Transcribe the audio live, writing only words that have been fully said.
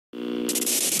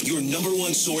Your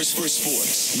 #1 source for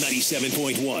sports.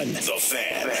 97.1 The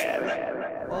Fan.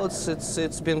 Well,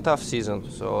 it's been a tough season,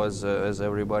 so as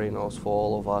everybody knows, for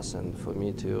all of us and for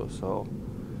me too. So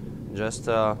just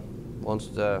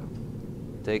want to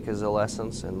take as a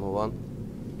lessons and move on.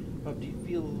 Bob, do you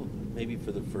feel maybe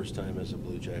for the first time as a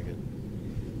Blue Jacket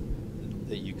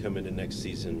that you come into next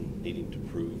season needing to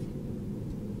prove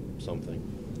something?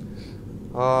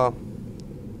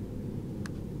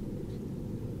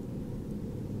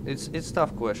 It's a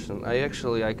tough question.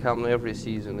 I come every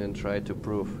season and try to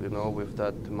prove, with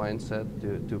that mindset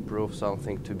to prove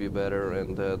something, to be better,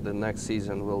 and the next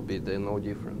season will be no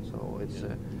different. So it's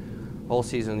whole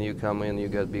season you come in, you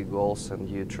get big goals, and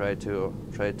you try to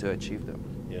achieve them.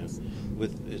 Yeah.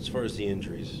 As far as the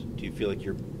injuries, do you feel like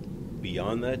you're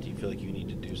beyond that? Do you feel like you need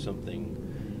to do something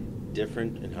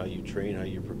different in how you train, how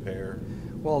you prepare?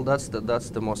 Well, that's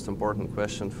the most important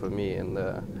question for me, and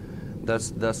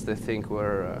that's the thing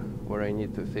where I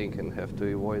need to think and have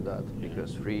to avoid that,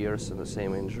 because 3 years in the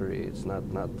same injury, it's not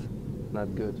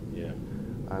good. Yeah.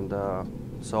 And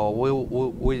so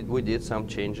we did some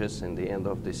changes in the end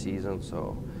of the season.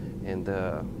 So, and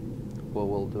we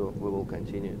will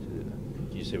continue to do that.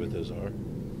 Can you say what those are?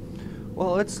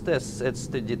 Well, it's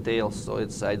the details. So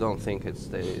I don't think it's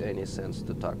any sense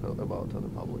to talk about to the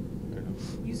public.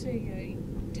 You say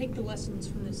take the lessons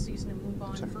from this season and move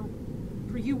on. Sure.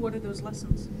 For you, what are those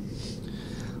lessons?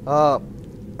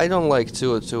 I don't like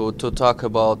to talk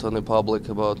about on the public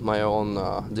about my own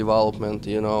development.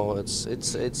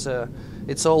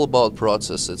 It's all about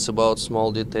process. It's about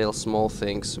small details, small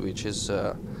things, which is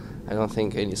I don't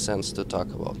think any sense to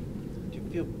talk about. Do you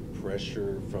feel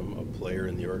pressure from a player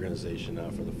in the organization now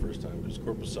for the first time? Because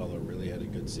Korpisalo really had a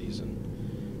good season.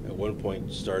 At one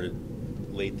point, started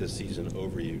late this season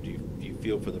over you. Do you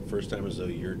feel for the first time as though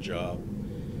your job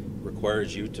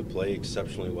requires you to play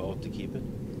exceptionally well to keep it?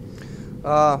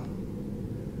 I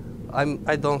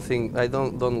don't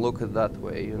look at that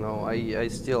way.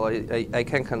 I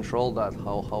can control that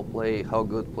how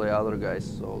good play other guys.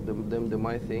 So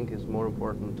my thing is more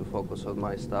important to focus on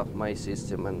my stuff, my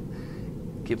system, and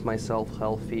keep myself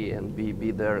healthy and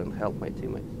be there and help my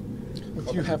teammates.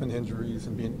 With you having injuries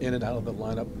and being in and out of the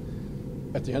lineup,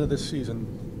 at the end of this season,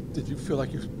 did you feel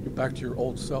like you're back to your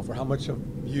old self, or how much of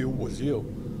you was you?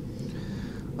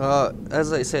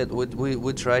 As I said,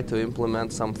 we try to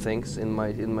implement some things in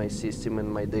my system,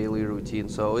 in my daily routine.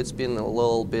 So it's been a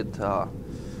little bit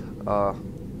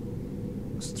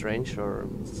strange or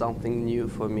something new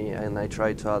for me, and I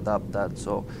try to adapt that.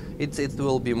 So it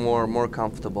will be more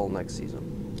comfortable next season.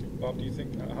 Bob, do you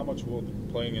think how much will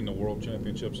playing in the World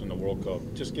Championships and the World Cup,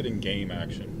 just getting game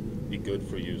action, be good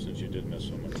for you since you did miss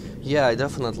so many games? Yeah, I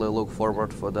definitely look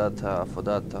forward for that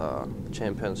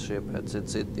championship.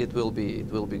 It will be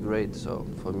great. So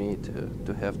for me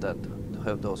to have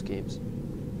those games.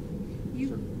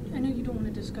 I know you don't want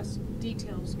to discuss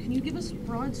details. Can you give us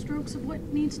broad strokes of what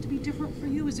needs to be different for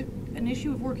you? Is it an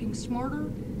issue of working smarter?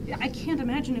 I can't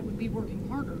imagine it would be working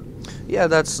harder. Yeah,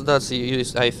 that's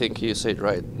I think you said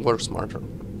right. Work smarter.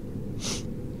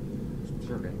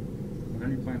 Sergei, are there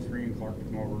any plans for you and Clark to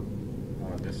come over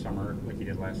this summer like you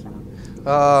did last summer?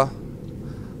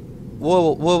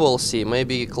 We will see.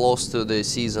 Maybe close to the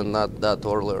season, not that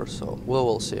earlier. So we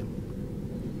will see.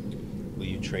 Will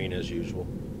you train as usual?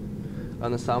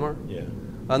 On the summer? Yeah.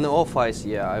 On the off ice,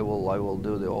 yeah, I will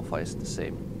do the off ice the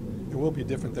same. It will be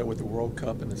different though with the World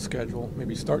Cup and the schedule.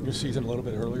 Maybe starting your season a little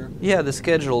bit earlier. Yeah, the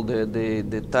schedule,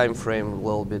 the time frame a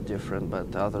little bit different,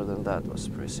 but other than that, was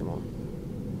pretty similar.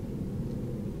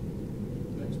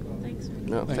 Thanks, Bob. Thanks.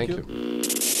 No, thank you.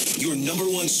 Your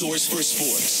 #1 source for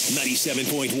sports.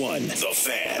 97.1 The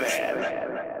Fan.